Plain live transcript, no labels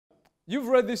you've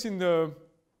read this in the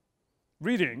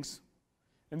readings,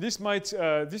 and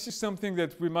this is something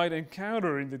that we might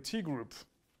encounter in the T group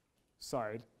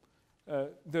side,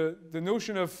 the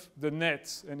notion of the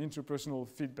net and interpersonal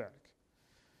feedback.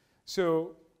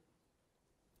 So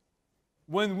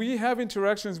when we have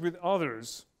interactions with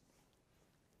others,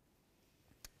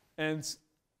 and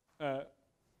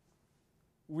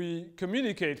we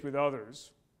communicate with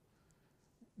others,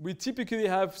 we typically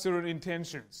have certain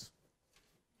intentions.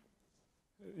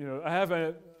 You know, I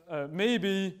have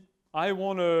maybe I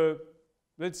want to,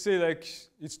 let's say like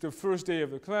it's the first day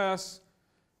of the class,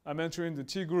 I'm entering the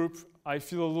T group, I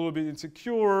feel a little bit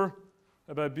insecure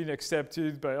about being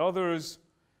accepted by others,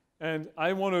 and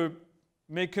I want to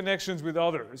make connections with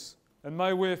others. And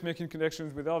my way of making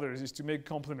connections with others is to make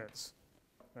compliments,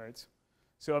 right?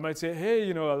 So I might say, hey,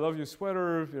 you know, I love your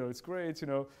sweater, you know, it's great, you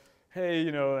know. Hey,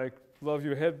 you know, like, love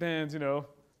your headband, you know,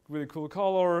 really cool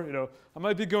color, you know. I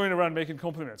might be going around making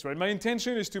compliments, right? My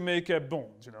intention is to make a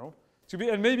bond, you know.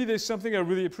 And maybe there's something I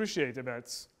really appreciate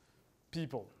about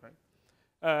people,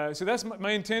 right? So that's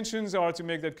my intentions are to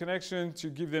make that connection, to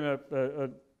give them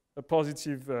a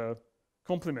positive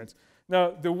compliment.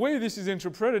 Now, the way this is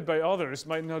interpreted by others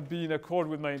might not be in accord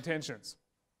with my intentions.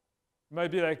 It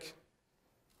might be like,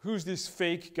 who's this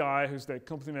fake guy who's like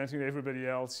complimenting everybody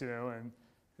else, you know, and,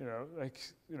 you know, like,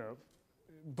 you know,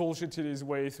 bullshitted his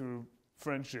way through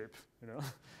friendship, you know.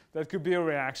 That could be a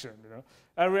reaction, you know.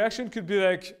 A reaction could be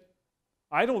like,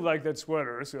 I don't like that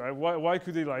sweater, so why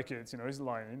could he like it? You know, he's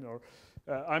lying. Or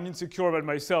I'm insecure about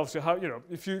myself, so how, you know,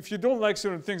 if you don't like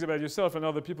certain things about yourself and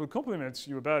other people compliment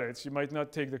you about it, you might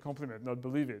not take the compliment, not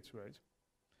believe it,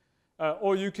 right?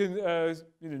 Or you can,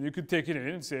 you know, you could take it in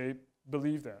and say,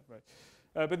 believe that,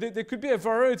 right? But there could be a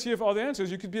variety of other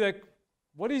answers. You could be like,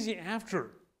 what is he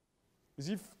after? Is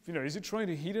he, you know, is he trying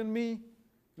to hit on me?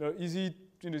 You know, is he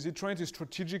trying to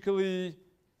strategically,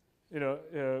 you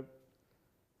know,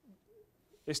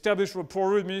 establish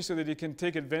rapport with me so that he can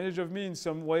take advantage of me in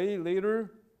some way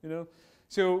later? You know,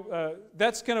 so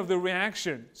that's kind of the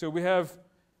reaction. So we have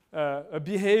a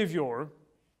behavior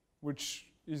which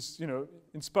is, you know,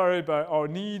 inspired by our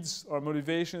needs, our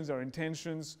motivations, our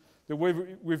intentions, the way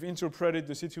we've interpreted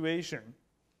the situation.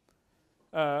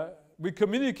 We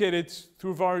communicate it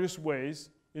through various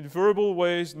ways, in verbal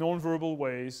ways, non-verbal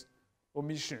ways,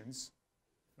 omissions,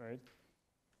 right?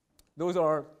 Those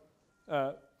are,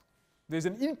 there's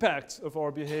an impact of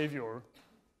our behavior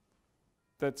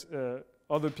that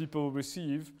other people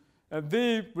receive, and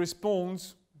they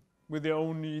respond with their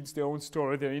own needs, their own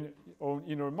story, their own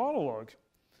inner monologue.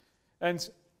 And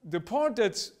the part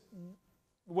that's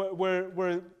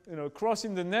where you know,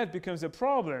 crossing the net becomes a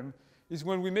problem is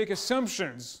when we make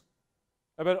assumptions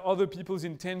about other people's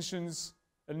intentions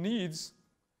and needs,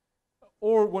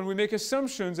 or when we make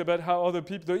assumptions about how other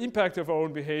people, the impact of our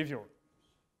own behavior.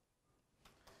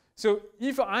 So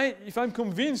if I'm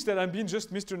convinced that I'm being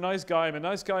just Mr. Nice Guy, I'm a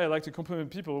nice guy, I like to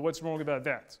compliment people, what's wrong about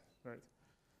that? Right?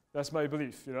 That's my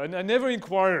belief. You know, and I never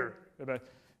inquire about,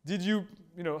 you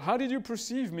know, how did you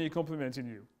perceive me complimenting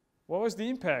you? What was the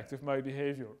impact of my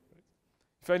behavior?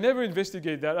 If I never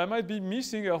investigate that, I might be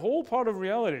missing a whole part of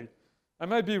reality. I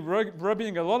might be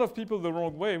rubbing a lot of people the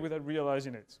wrong way without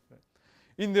realizing it.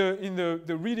 In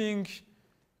the reading,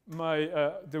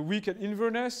 the week at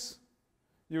Inverness,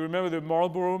 you remember the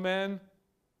Marlborough Man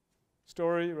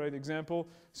story, right? Example.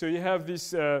 So you have this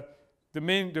the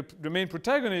main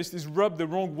protagonist is rubbed the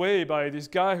wrong way by this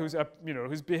guy who's you know,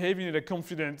 who's behaving in a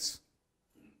confident,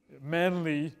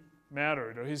 manly manner.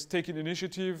 You know, he's taking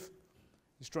initiative.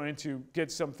 He's trying to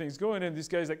get some things going, and this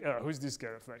guy's like, oh, who's this guy?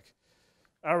 Like,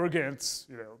 arrogant,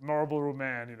 you know, Marlborough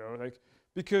Man, you know, like,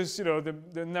 because, you know,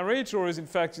 the narrator is in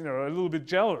fact, you know, a little bit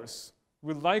jealous,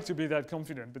 would like to be that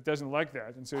confident, but doesn't like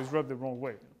that, and so he's rubbed the wrong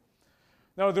way.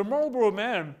 Now, the Marlborough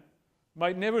Man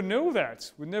might never know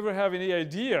that, would never have any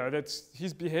idea that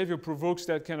his behavior provokes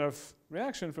that kind of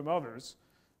reaction from others,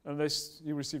 unless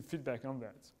he received feedback on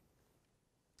that.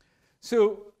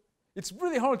 So it's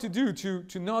really hard to do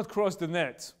to not cross the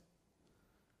net,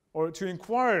 or to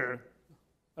inquire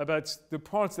about the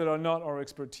parts that are not our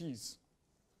expertise.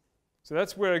 So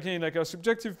that's where, again, like, our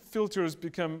subjective filters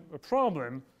become a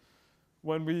problem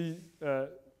when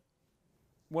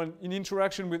when in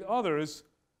interaction with others,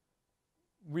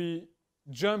 we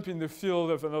jump in the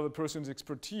field of another person's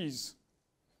expertise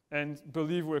and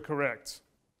believe we're correct.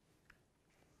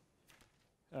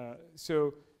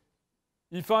 So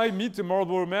if I meet the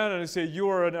Marlborough Man and I say, you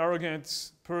are an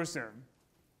arrogant person,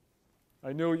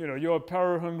 I know, you know, you're a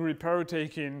power-hungry,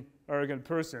 power-taking, arrogant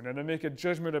person, and I make a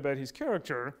judgment about his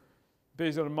character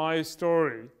based on my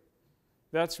story,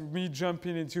 That's me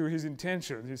jumping into his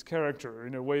intention, his character,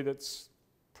 in a way that's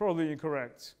probably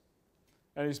incorrect.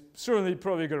 And he's certainly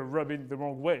probably going to rub it the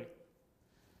wrong way.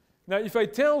 Now, if I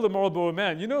tell the Marlboro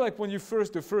Man, you know, like when the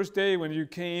first day when you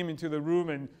came into the room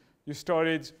and you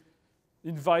started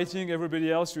inviting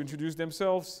everybody else to introduce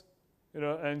themselves,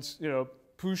 and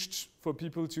pushed for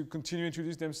people to continue to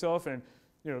introduce themselves and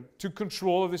took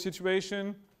control of the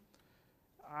situation.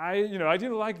 I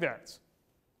didn't like that.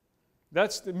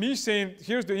 That's me saying,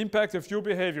 here's the impact of your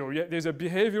behavior. Yeah, there's a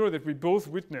behavior that we both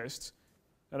witnessed,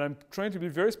 and I'm trying to be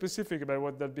very specific about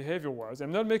what that behavior was.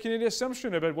 I'm not making any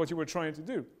assumption about what you were trying to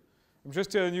do. I'm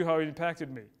just telling you how it impacted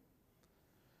me.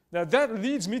 Now that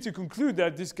leads me to conclude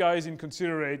that this guy is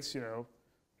inconsiderate,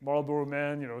 Marlboro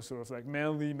Man, sort of like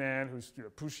manly man who's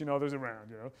pushing others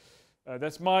around,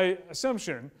 That's my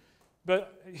assumption.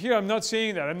 But here I'm not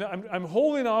saying that. I'm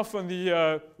holding off on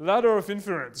the ladder of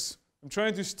inference. I'm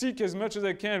trying to stick as much as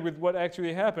I can with what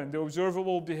actually happened, the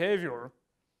observable behavior.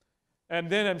 And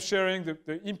then I'm sharing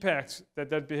the impact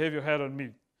that behavior had on me.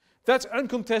 That's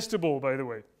uncontestable, by the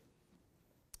way.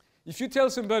 If you tell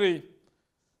somebody,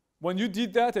 when you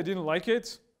did that, I didn't like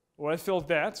it, or I felt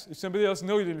that, if somebody else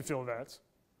knows you didn't feel that,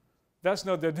 that's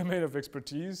not their domain of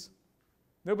expertise.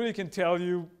 Nobody can tell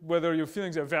you whether your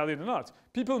feelings are valid or not.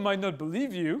 People might not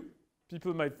believe you.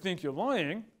 People might think you're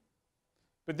lying.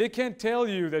 But they can't tell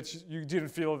you that you didn't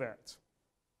feel that.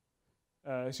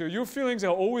 So your feelings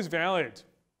are always valid.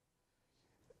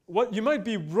 What you might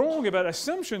be wrong about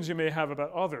assumptions you may have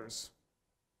about others.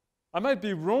 I might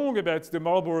be wrong about the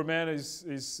Marlboro Man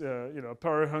is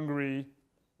power hungry,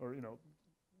 or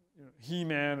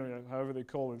He-Man, or however they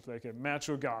call it, like a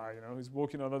macho guy, who's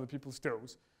walking on other people's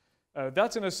toes.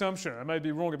 That's an assumption. I might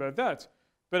be wrong about that.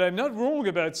 But I'm not wrong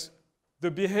about the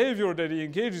behavior that he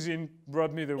engages in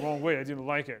rubbed me the wrong way. I didn't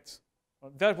like it.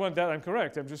 That I'm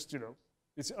correct. I'm just,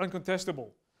 it's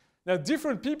uncontestable. Now,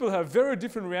 different people have very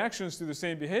different reactions to the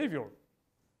same behavior.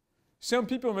 Some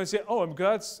people might say, oh, I'm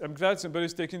glad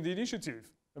somebody's taking the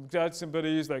initiative. I'm glad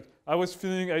somebody is like, I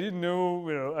didn't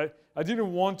know, I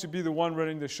didn't want to be the one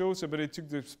running the show. Somebody took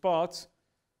the spot.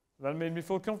 That made me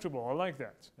feel comfortable. I like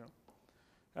that.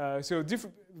 So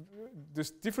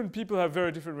different people have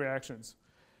very different reactions.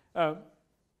 I'd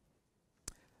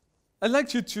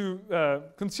like you to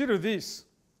consider this.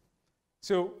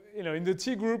 So, in the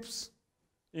T groups,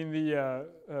 in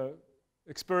the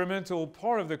experimental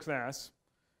part of the class,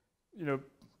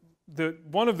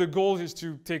 one of the goals is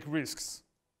to take risks.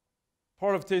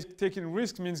 Part of taking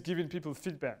risks means giving people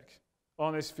feedback,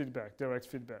 honest feedback, direct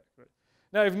feedback. Right?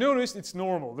 Now, I've noticed it's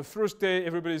normal. The first day,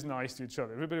 everybody's nice to each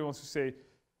other. Everybody wants to say,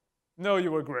 no,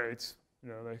 you were great.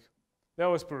 That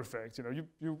was perfect.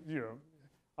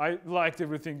 I liked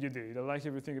everything you did. I liked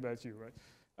everything about you,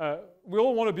 right? We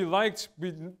all want to be liked.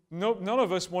 None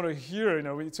of us want to hear,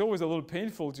 it's always a little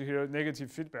painful to hear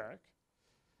negative feedback.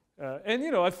 And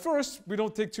at first, we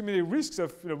don't take too many risks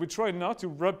of, we try not to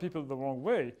rub people the wrong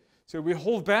way. So we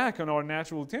hold back on our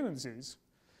natural tendencies.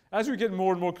 As we get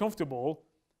more and more comfortable,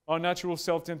 our natural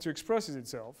self tends to express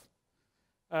itself.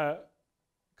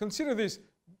 Consider this.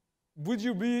 Would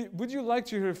you like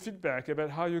to hear feedback about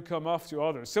how you come off to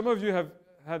others? Some of you have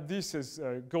had this as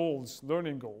goals,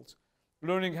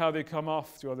 learning how they come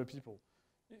off to other people.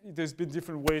 There's been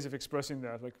different ways of expressing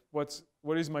that, like what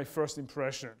is my first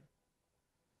impression?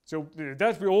 So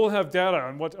that we all have data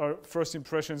on what our first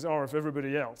impressions are of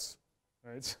everybody else,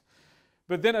 right?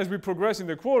 But then as we progress in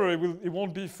the quarter, it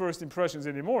won't be first impressions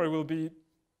anymore. It will be,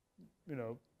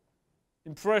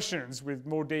 impressions with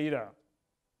more data.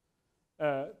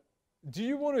 Do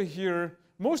you want to hear,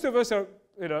 most of us are,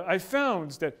 I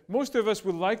found that most of us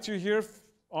would like to hear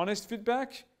honest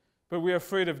feedback, but we're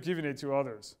afraid of giving it to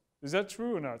others. Is that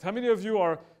true or not? How many of you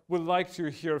would like to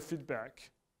hear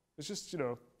feedback? It's just,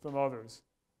 from others.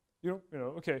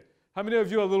 Okay. How many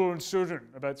of you are a little uncertain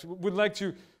about, would like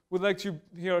to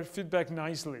hear feedback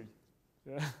nicely?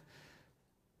 Yeah.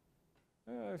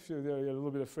 I feel they're a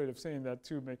little bit afraid of saying that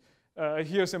too. I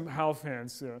hear some half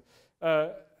hands.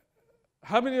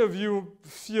 How many of you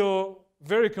feel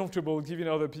very comfortable giving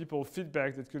other people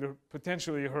feedback that could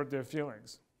potentially hurt their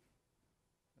feelings?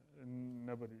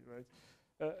 Nobody,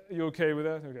 right? You okay with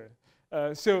that?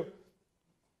 Okay. So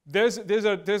there's a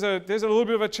little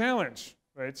bit of a challenge,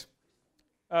 right?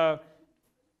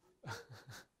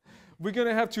 We're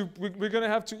gonna have to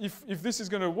if this is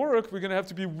gonna work, we're gonna have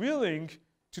to be willing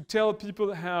to tell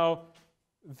people how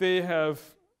they have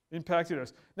impacted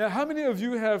us. Now, how many of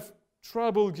you have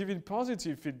trouble giving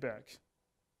positive feedback?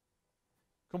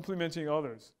 Complimenting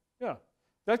others. Yeah,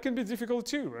 that can be difficult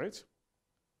too, right?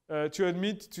 To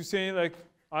admit to saying like,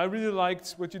 I really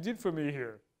liked what you did for me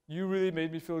here. you really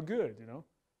made me feel good, you know,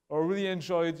 or really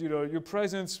enjoyed, you know, your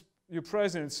presence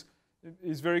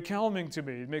is very calming to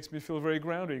me. It makes me feel very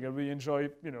grounding. I really enjoy,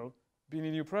 you know, being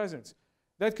in your presence.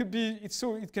 That could be,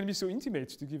 it can be so intimate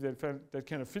to give that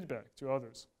kind of feedback to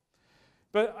others.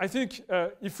 But I think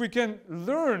if we can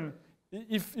learn,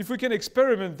 if we can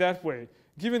experiment that way,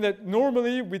 given that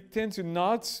normally we tend to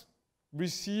not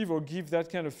receive or give that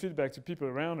kind of feedback to people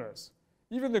around us,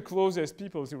 even the closest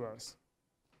people to us,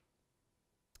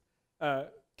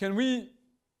 can we,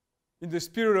 in the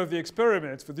spirit of the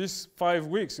experiment for these 5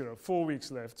 weeks, you know, 4 weeks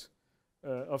left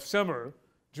of summer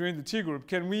during the T group,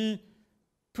 can we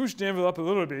push the envelope a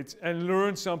little bit and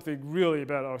learn something really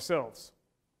about ourselves?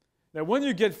 Now, when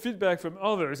you get feedback from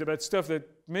others about stuff that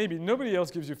maybe nobody else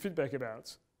gives you feedback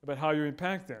about how you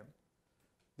impact them,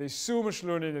 there's so much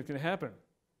learning that can happen.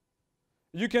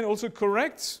 You can also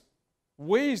correct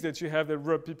ways that you have that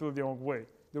rub people the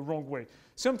wrong way.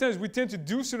 Sometimes we tend to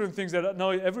do certain things that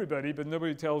annoy everybody, but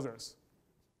nobody tells us.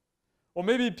 Or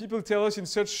maybe people tell us in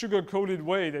such sugar-coated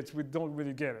way that we don't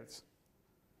really get it.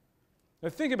 Now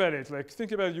think about it. Like,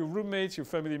 think about your roommates, your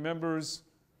family members,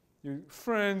 your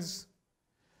friends.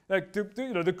 Like,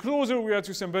 you know, the closer we are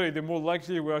to somebody, the more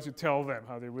likely we are to tell them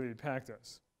how they really impact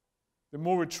us. The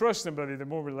more we trust somebody, the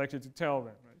more we're likely to tell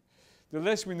them. Right? The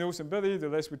less we know somebody, the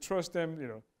less we trust them. You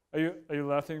know, are you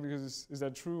laughing because is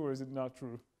that true or is it not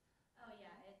true? Oh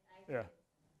yeah,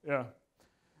 yeah.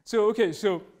 So okay,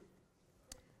 so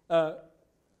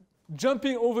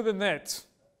jumping over the net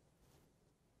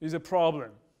is a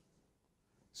problem.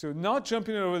 So not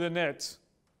jumping over the net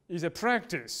is a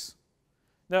practice.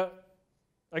 Now,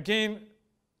 again,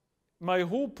 my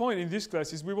whole point in this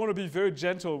class is we want to be very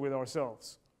gentle with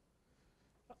ourselves.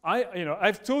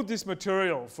 I've taught this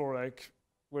material for like,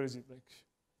 what is it, like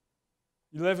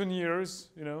 11 years,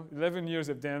 you know, 11 years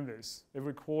I've done this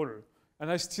every quarter. And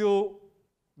I still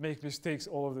make mistakes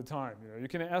all of the time. You know, you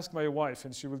can ask my wife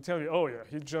and she will tell you, oh yeah,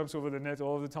 he jumps over the net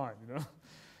all the time, you know.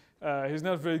 He's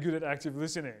not very good at active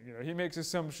listening. You know, he makes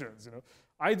assumptions. You know,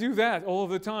 I do that all of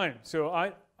the time. So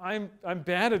I'm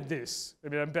bad at this. I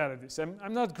mean, I'm bad at this.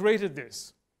 I'm not great at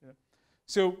this. You know?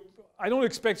 So I don't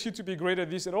expect you to be great at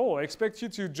this at all. I expect you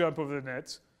to jump over the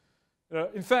net.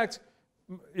 In fact,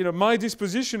 you know, my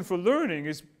disposition for learning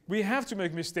is we have to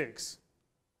make mistakes.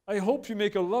 I hope you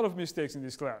make a lot of mistakes in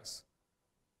this class.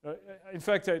 In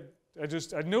fact, I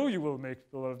know you will make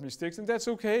a lot of mistakes, and that's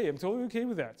okay. I'm totally okay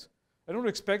with that. I don't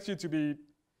expect you to be,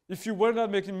 if you were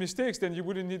not making mistakes, then you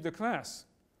wouldn't need the class.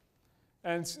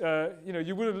 And you know,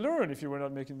 you wouldn't learn if you were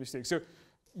not making mistakes. So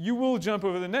you will jump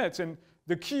over the net, and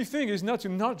the key thing is not to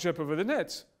not jump over the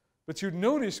net, but to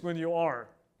notice when you are.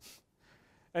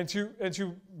 And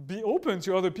to be open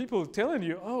to other people telling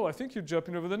you, oh, I think you're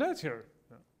jumping over the net here.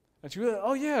 And you go,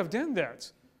 oh yeah, I've done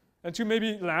that. And to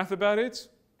maybe laugh about it,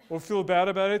 or feel bad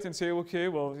about it and say, okay,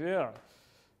 well, yeah,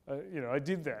 you know, I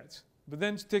did that. But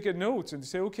then to take a note and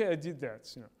say, okay, I did that.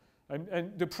 You know,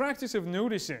 and the practice of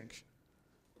noticing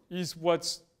is where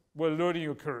learning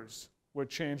occurs, where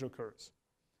change occurs.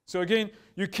 So again,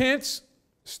 you can't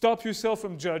stop yourself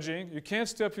from judging. You can't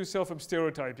stop yourself from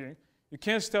stereotyping. You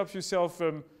can't stop yourself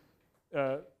from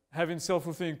having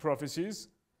self-fulfilling prophecies.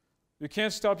 You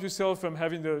can't stop yourself from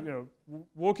having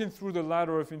walking through the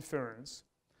ladder of inference.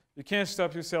 You can't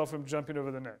stop yourself from jumping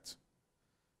over the net.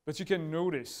 But you can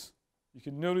notice. You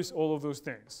can notice all of those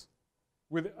things.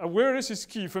 With awareness is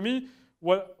key. For me,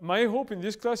 what my hope in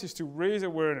this class is to raise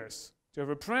awareness, to have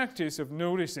a practice of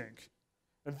noticing.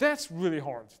 And that's really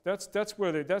hard. That's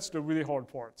the really hard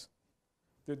part.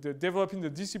 The developing the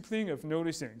discipline of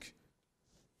noticing.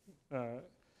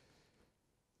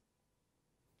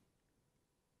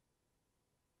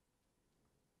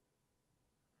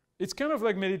 It's kind of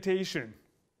like meditation.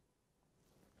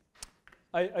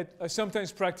 I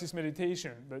sometimes practice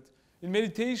meditation, but in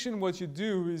meditation what you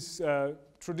do is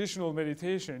traditional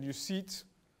meditation. You sit,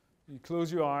 you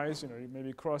close your eyes, you know, you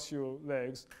maybe cross your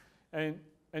legs, and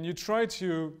you try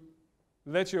to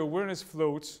let your awareness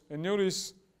float and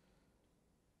notice,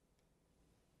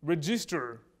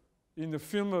 register in the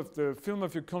film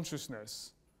of your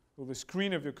consciousness, or the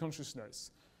screen of your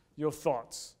consciousness, your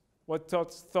thoughts. What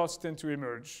thoughts tend to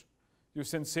emerge? Your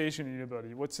sensation in your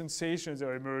body. What sensations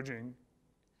are emerging?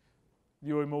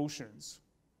 Your emotions.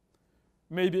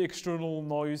 Maybe external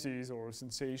noises or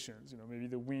sensations. You know, maybe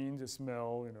the wind, the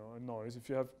smell, you know, a noise. If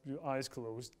you have your eyes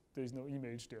closed, there's no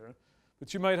image there.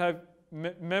 But you might have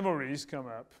memories come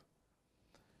up.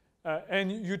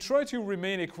 And you try to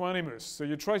remain equanimous. So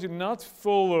you try to not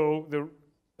follow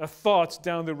a thought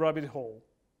down the rabbit hole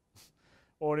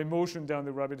or an emotion down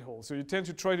the rabbit hole. So you tend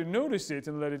to try to notice it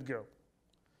and let it go.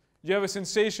 You have a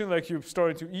sensation like you've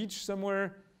started to itch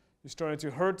somewhere. You're starting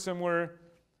to hurt somewhere.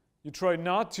 You try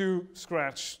not to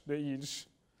scratch the edge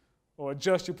or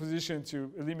adjust your position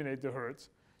to eliminate the hurt.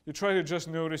 You try to just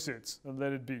notice it and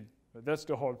let it be. But that's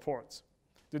the hard part.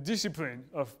 The discipline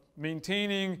of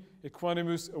maintaining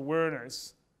equanimous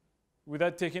awareness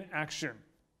without taking action,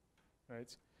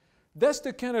 right? That's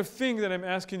the kind of thing that I'm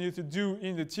asking you to do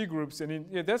in the T groups, and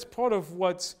that's part of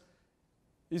what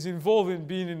is involved in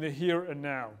being in the here and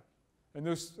now. I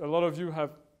know a lot of you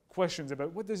have questions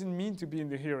about what does it mean to be in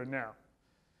the here and now.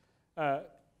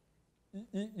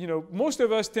 Most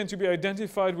of us tend to be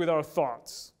identified with our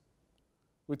thoughts.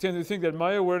 We tend to think that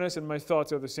my awareness and my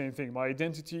thoughts are the same thing. My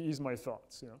identity is my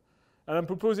thoughts. And I'm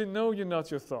proposing, no, you're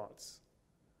not your thoughts.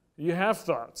 You have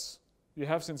thoughts. You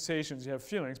have sensations, you have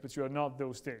feelings, but you are not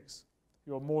those things.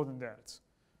 You are more than that.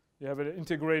 You have an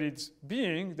integrated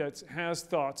being that has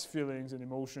thoughts, feelings, and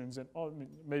emotions, and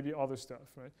maybe other stuff,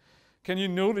 right? Can you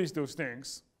notice those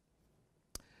things?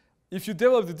 If you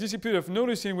develop the discipline of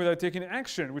noticing without taking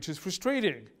action, which is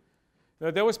frustrating,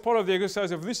 that was part of the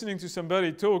exercise of listening to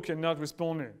somebody talk and not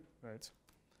responding, right?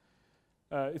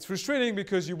 It's frustrating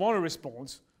because you want to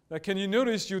respond. Can you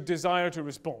notice your desire to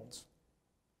respond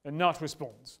and not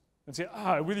respond? And say,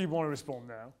 I really want to respond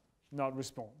now, not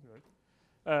respond,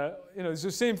 right? It's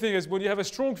the same thing as when you have a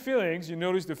strong feelings, you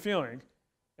notice the feeling,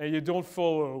 and you don't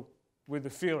follow with the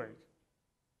feeling.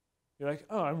 You're like,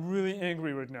 I'm really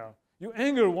angry right now. Your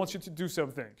anger wants you to do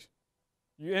something.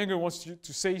 Your anger wants you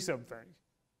to say something.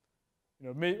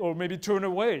 Or maybe turn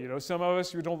away. Some of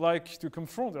us, we don't like to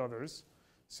confront others.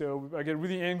 So I get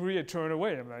really angry and turn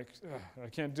away. I'm like, I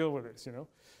can't deal with this,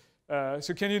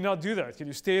 So can you not do that? Can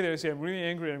you stay there and say, I'm really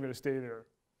angry, I'm going to stay there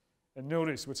and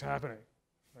notice what's happening,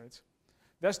 right?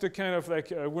 That's the kind of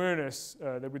awareness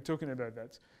that we're talking about.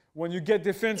 That when you get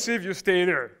defensive, you stay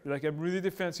there. You're like, I'm really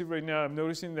defensive right now. I'm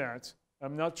noticing that.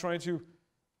 I'm not trying to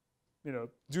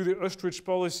do the ostrich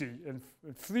policy and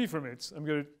flee from it. I'm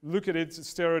going to look at it,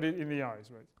 stare at it in the eyes,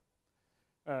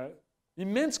 right?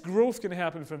 Immense growth can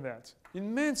happen from that.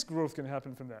 Immense growth can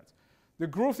happen from that. The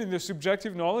growth in the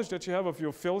subjective knowledge that you have of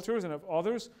your filters and of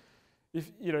others,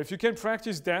 if you can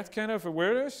practice that kind of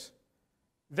awareness,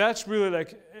 that's really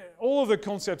all of the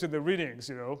concepts in the readings,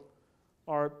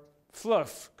 are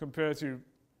fluff compared to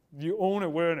your own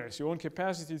awareness, your own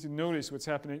capacity to notice what's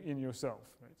happening in yourself.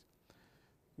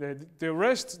 Right? The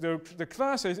rest, the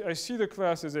class, I see the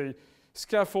class as a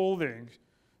scaffolding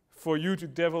for you to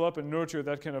develop and nurture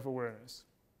that kind of awareness.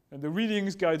 And the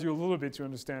readings guide you a little bit to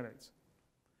understand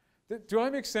it. Do I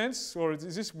make sense? Or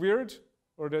is this weird?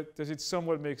 Or does it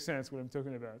somewhat make sense what I'm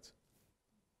talking about?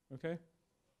 Okay?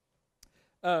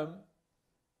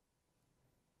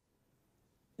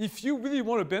 If you really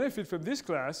want to benefit from this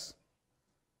class,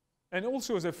 and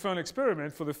also as a fun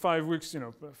experiment for the 5 weeks,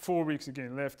 4 weeks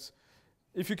again left,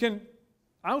 if you can,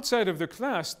 outside of the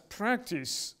class,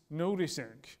 practice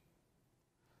noticing.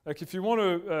 If you want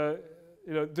to,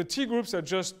 the T groups are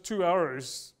just 2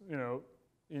 hours,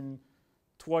 in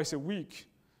twice a week.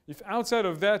 If outside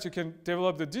of that you can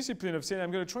develop the discipline of saying,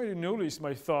 I'm going to try to notice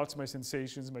my thoughts, my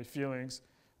sensations, my feelings,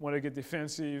 when I get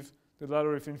defensive, the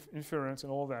ladder of inference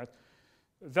and all that,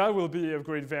 that will be of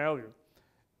great value.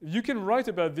 You can write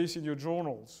about this in your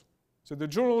journals. So the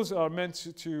journals are meant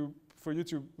for you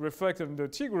to reflect on the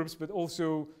T groups, but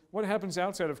also what happens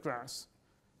outside of class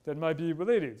that might be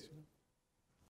related.